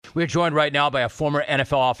We're joined right now by a former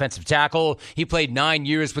NFL offensive tackle. He played 9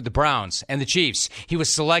 years with the Browns and the Chiefs. He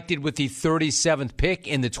was selected with the 37th pick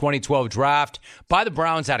in the 2012 draft by the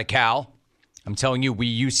Browns out of Cal. I'm telling you,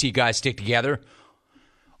 we UC guys stick together.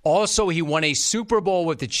 Also, he won a Super Bowl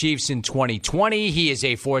with the Chiefs in 2020. He is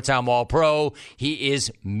a four-time All-Pro. He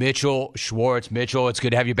is Mitchell Schwartz. Mitchell, it's good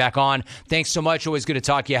to have you back on. Thanks so much. Always good to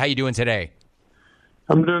talk to you. How you doing today?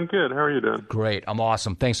 I'm doing good. How are you doing? Great. I'm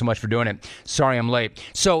awesome. Thanks so much for doing it. Sorry I'm late.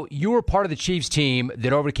 So you were part of the Chiefs team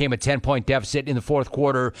that overcame a 10-point deficit in the fourth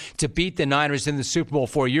quarter to beat the Niners in the Super Bowl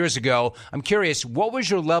 4 years ago. I'm curious, what was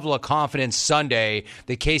your level of confidence Sunday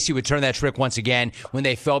that KC would turn that trick once again when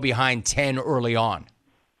they fell behind 10 early on?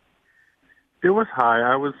 It was high.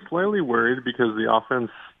 I was slightly worried because the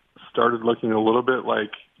offense started looking a little bit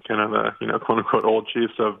like kind of the, quote unquote old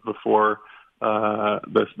Chiefs of before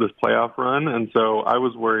this playoff run. And so I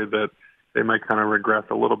was worried that they might kind of regress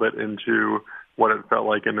a little bit into what it felt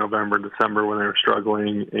like in November and December when they were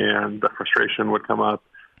struggling and the frustration would come up.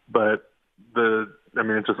 But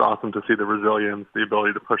it's just awesome to see the resilience, the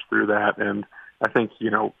ability to push through that. And I think,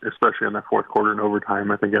 especially in that fourth quarter and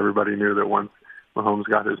overtime, I think everybody knew that once Mahomes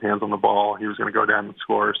got his hands on the ball, he was going to go down and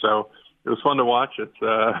score. So it was fun to watch. It's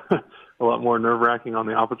a lot more nerve-wracking on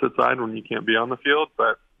the opposite side when you can't be on the field,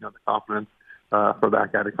 but the confidence for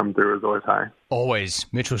that guy to come through is always high. Always.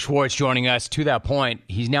 Mitchell Schwartz joining us. To that point,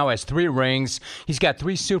 he now has 3 rings. He's got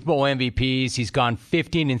 3 Super Bowl MVPs. He's gone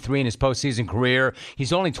 15-3 in his postseason career.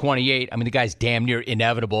 He's only 28. I mean, the guy's damn near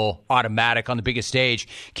inevitable, automatic on the biggest stage.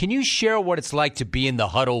 Can you share what it's like to be in the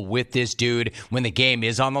huddle with this dude when the game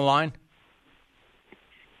is on the line?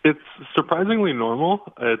 It's surprisingly normal.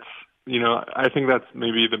 It's, I think that's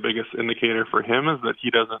maybe the biggest indicator for him is that he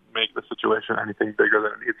doesn't make the situation anything bigger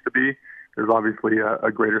than it needs to be. There's obviously a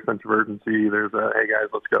greater sense of urgency. There's hey guys,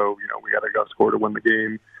 let's go. We got to go score to win the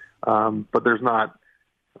game. But there's not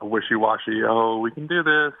a wishy-washy, we can do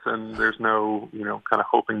this. And there's no, kind of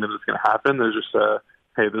hoping that it's going to happen. There's just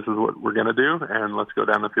hey, this is what we're going to do, and let's go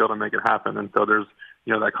down the field and make it happen. And so there's,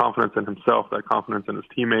 that confidence in himself, that confidence in his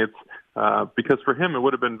teammates, because for him, it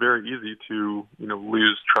would have been very easy to,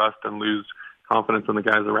 lose trust and lose confidence in the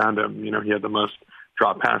guys around him. He had the most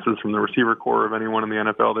drop passes from the receiver core of anyone in the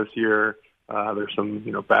NFL this year. There's some,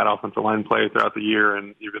 bad offensive line play throughout the year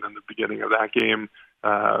and even in the beginning of that game.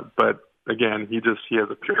 But again, he has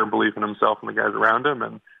a pure belief in himself and the guys around him.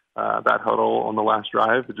 And that huddle on the last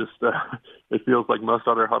drive, it feels like most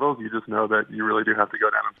other huddles. You just know that you really do have to go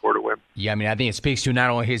down and score to win. Yeah, I think it speaks to not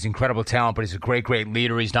only his incredible talent, but he's a great, great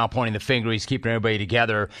leader. He's not pointing the finger. He's keeping everybody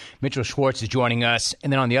together. Mitchell Schwartz is joining us.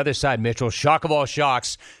 And then on the other side, Mitchell, shock of all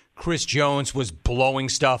shocks, Chris Jones was blowing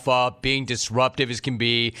stuff up, being disruptive as can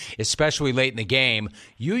be, especially late in the game.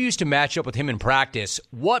 You used to match up with him in practice.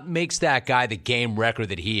 What makes that guy the game wrecker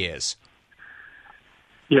that he is?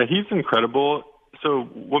 Yeah, he's incredible. So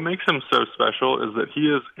what makes him so special is that he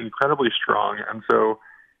is incredibly strong. And so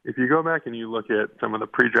if you go back and you look at some of the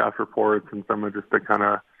pre-draft reports and some of just the kind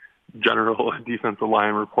of general defensive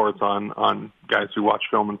line reports on guys who watch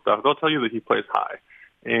film and stuff, they'll tell you that he plays high.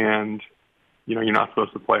 And, you're not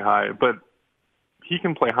supposed to play high. But he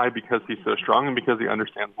can play high because he's so strong and because he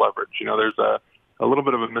understands leverage. There's a little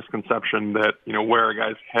bit of a misconception that, where a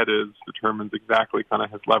guy's head is determines exactly kind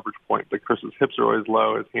of his leverage point. Like Chris's hips are always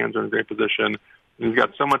low, his hands are in a great position. And he's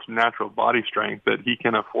got so much natural body strength that he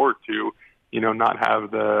can afford to, not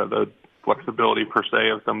have the flexibility per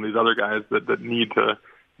se of some of these other guys that need to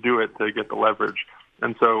do it to get the leverage.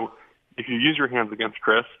 And so if you use your hands against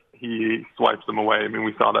Chris, he swipes them away.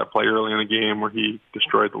 We saw that play early in the game where he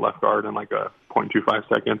destroyed the left guard in like a 0.25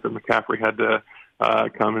 seconds, and McCaffrey had to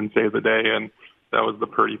come and save the day. And that was the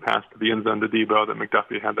Purdy pass to the end zone to Debo that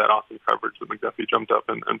McDuffie had that awesome coverage that McDuffie jumped up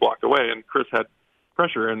and blocked away. And Chris had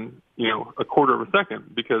pressure in, a quarter of a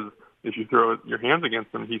second, because if you throw your hands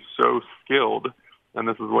against him, he's so skilled. And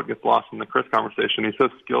this is what gets lost in the Chris conversation. He's so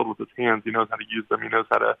skilled with his hands. He knows how to use them. He knows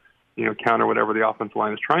how to, counter whatever the offensive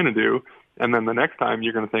line is trying to do. And then the next time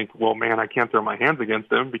you're going to think, well, man, I can't throw my hands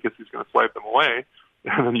against him because he's going to swipe them away.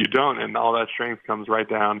 And then you don't. And all that strength comes right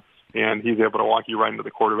down. And he's able to walk you right into the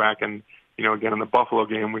quarterback. And, again, in the Buffalo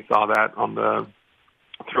game, we saw that on the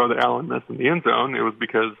throw that Allen missed in the end zone. It was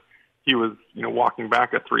because he was, walking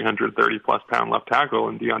back a 330-plus pound left tackle,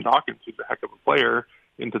 and Deion Dawkins, who's a heck of a player,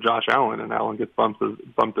 into Josh Allen, and Allen gets bumped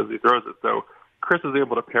as he throws it. So Chris is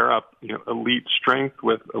able to pair up, elite strength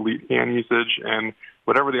with elite hand usage, and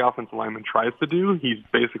whatever the offensive lineman tries to do, he's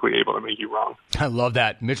basically able to make you wrong. I love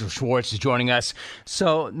that. Mitchell Schwartz is joining us.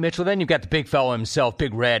 So, Mitchell, then you've got the big fellow himself,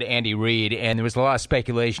 Big Red, Andy Reid, and there was a lot of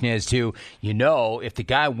speculation as to, if the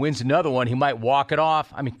guy wins another one, he might walk it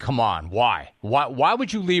off. I mean, come on. Why? Why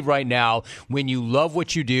would you leave right now when you love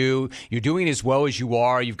what you do, you're doing as well as you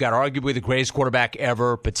are, you've got arguably the greatest quarterback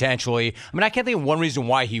ever, potentially. I mean, I can't think of one reason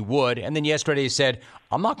why he would. And then yesterday he said,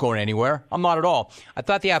 I'm not going anywhere. I'm not at all. I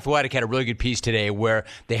thought The Athletic had a really good piece today where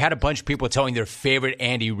they had a bunch of people telling their favorite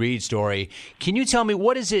Andy Reid story. Can you tell me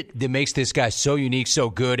what is it that makes this guy so unique, so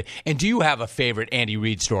good? And do you have a favorite Andy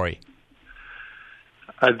Reid story?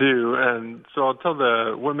 I do. And so I'll tell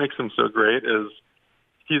what makes him so great is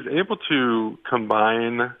he's able to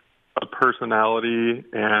combine a personality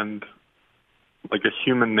and like a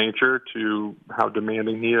human nature to how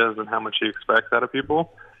demanding he is and how much he expects out of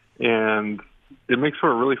people. And it makes for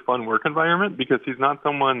a really fun work environment because he's not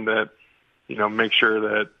someone that, makes sure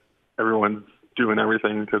that everyone's doing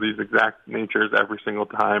everything to these exact natures every single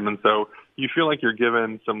time. And so you feel like you're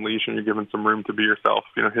given some leash and you're given some room to be yourself.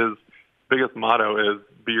 His biggest motto is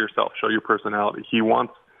be yourself, show your personality. He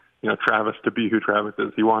wants, Travis to be who Travis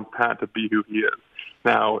is. He wants Pat to be who he is.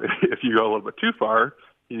 Now, if you go a little bit too far,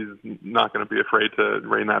 he's not going to be afraid to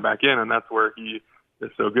rein that back in. And that's where he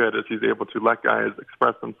is so good, is he's able to let guys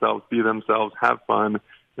express themselves, be themselves, have fun,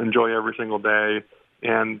 enjoy every single day.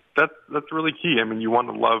 And that's really key. I mean, you want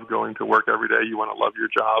to love going to work every day. You want to love your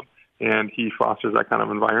job. And he fosters that kind of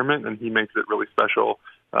environment, and he makes it really special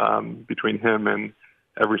between him and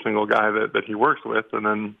every single guy that he works with. And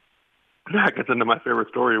then that gets into my favorite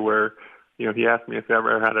story where, he asked me if I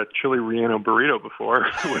ever had a chili relleno burrito before,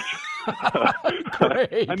 which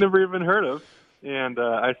I never even heard of. And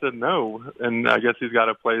I said no. And I guess he's got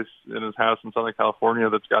a place in his house in Southern California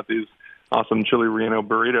that's got these awesome chili relleno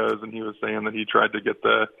burritos. And he was saying that he tried to get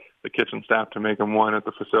the kitchen staff to make him one at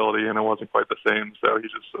the facility, and it wasn't quite the same. So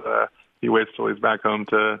he waits till he's back home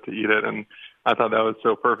to eat it. And I thought that was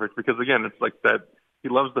so perfect because, again, it's like that he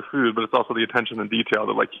loves the food, but it's also the attention and detail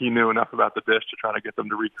that, like, he knew enough about the dish to try to get them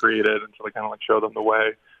to recreate it and to kind of show them the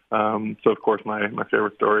way. So, of course, my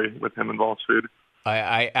favorite story with him involves food.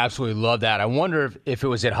 I absolutely love that. I wonder if it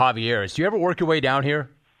was at Javier's. Do you ever work your way down here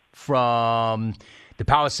from the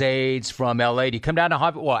Palisades, from L.A.? Do you come down to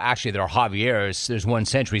Javier? Well, actually, there are Javier's. There's one in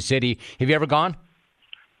Century City. Have you ever gone?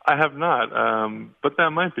 I have not, but that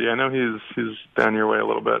might be. I know he's down your way a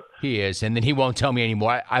little bit. He is, and then he won't tell me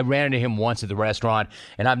anymore. I ran into him once at the restaurant,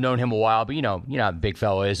 and I've known him a while, but you know how the big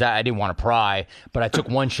fellow is. I didn't want to pry, but I took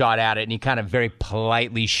one shot at it, and he kind of very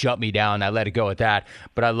politely shut me down. I let it go at that,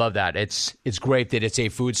 but I love that. It's great that it's a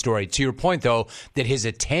food story. To your point, though, that his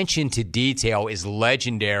attention to detail is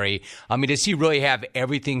legendary. I mean, does he really have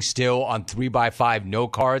everything still on 3x5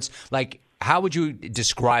 note cards? Like, how would you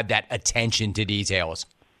describe that attention to details?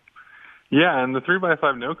 Yeah, and the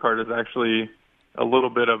 3x5 note card is actually a little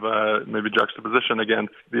bit of a maybe juxtaposition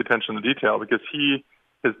against the attention to detail because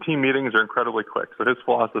his team meetings are incredibly quick. So his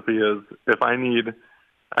philosophy is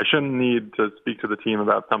I shouldn't need to speak to the team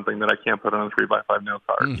about something that I can't put on a 3x5 note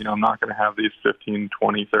card. I'm not going to have these 15,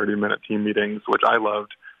 20, 30-minute team meetings, which I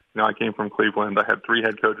loved. I came from Cleveland. I had 3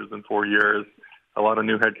 head coaches in 4 years, a lot of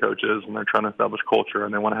new head coaches, and they're trying to establish culture,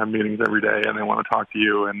 and they want to have meetings every day, and they want to talk to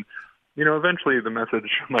you. And eventually the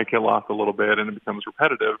message might get lost a little bit and it becomes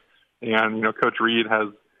repetitive. And, Coach Reid has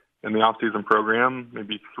in the off-season program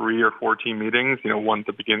maybe 3 or 4 team meetings, one at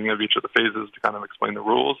the beginning of each of the phases to kind of explain the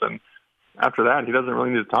rules. And after that, he doesn't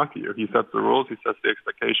really need to talk to you. He sets the rules, he sets the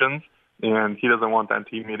expectations, and he doesn't want that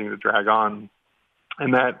team meeting to drag on.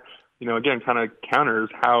 And that, again, kind of counters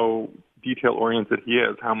how detail-oriented he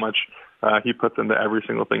is, how much he puts into every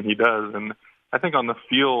single thing he does. And I think on the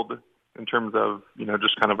field, in terms of,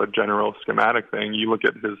 just kind of a general schematic thing, you look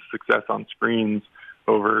at his success on screens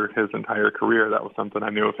over his entire career. That was something I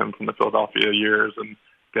knew of him from the Philadelphia years and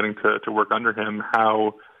getting to work under him,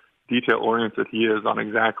 how detail-oriented he is on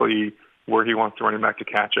exactly where he wants the running back to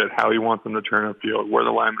catch it, how he wants them to turn upfield, where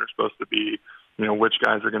the linemen are supposed to be, which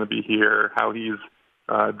guys are going to be here, how he's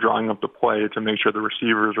drawing up the play to make sure the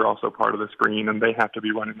receivers are also part of the screen and they have to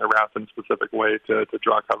be running their routes in a specific way to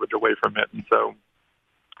draw coverage away from it. And so,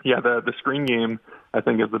 yeah, the screen game, I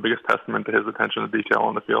think, is the biggest testament to his attention to detail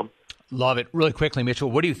on the field. Love it. Really quickly,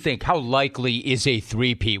 Mitchell, what do you think? How likely is a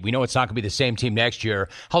three-peat? We know it's not going to be the same team next year.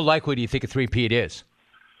 How likely do you think a three-peat is?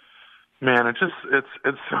 Man, it's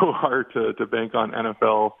so hard to bank on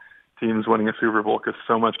NFL teams winning a Super Bowl because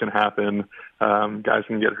so much can happen. Guys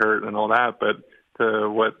can get hurt and all that. But to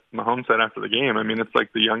what Mahomes said after the game, I mean, it's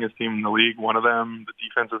like the youngest team in the league, one of them. The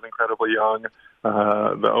defense is incredibly young.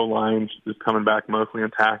 The O-line is coming back mostly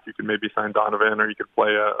intact. You could maybe sign Donovan or you could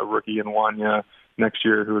play a rookie in Wanya. next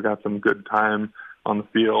year who got some good time on the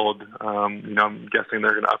field. I'm guessing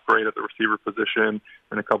they're going to upgrade at the receiver position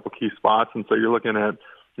in a couple key spots. And so you're looking at,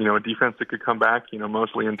 a defense that could come back,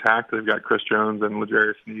 mostly intact. They've got Chris Jones and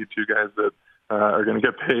L'Jarius Sneed, two guys that are going to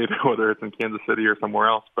get paid, whether it's in Kansas City or somewhere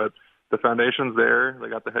else. But the foundation's there. They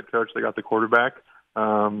got the head coach. They got the quarterback.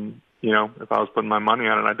 If I was putting my money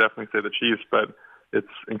on it, I'd definitely say the Chiefs. But it's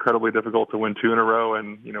incredibly difficult to win 2 in a row,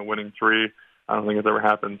 and, winning 3, I don't think it's ever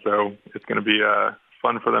happened. So it's going to be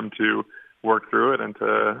fun for them to work through it and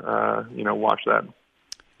to, watch that.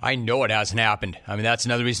 I know it hasn't happened. I mean, that's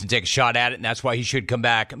another reason to take a shot at it, and that's why he should come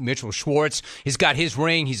back. Mitchell Schwartz, he's got his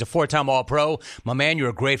ring. He's a 4-time All-Pro. My man, you're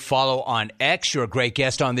a great follow on X. You're a great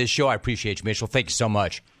guest on this show. I appreciate you, Mitchell. Thank you so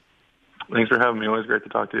much. Thanks for having me. Always great to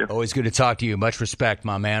talk to you. Always good to talk to you. Much respect,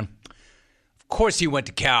 my man. Of course he went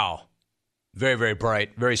to Cal. Very, very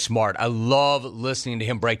bright, very smart. I love listening to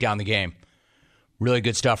him break down the game. Really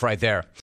good stuff right there.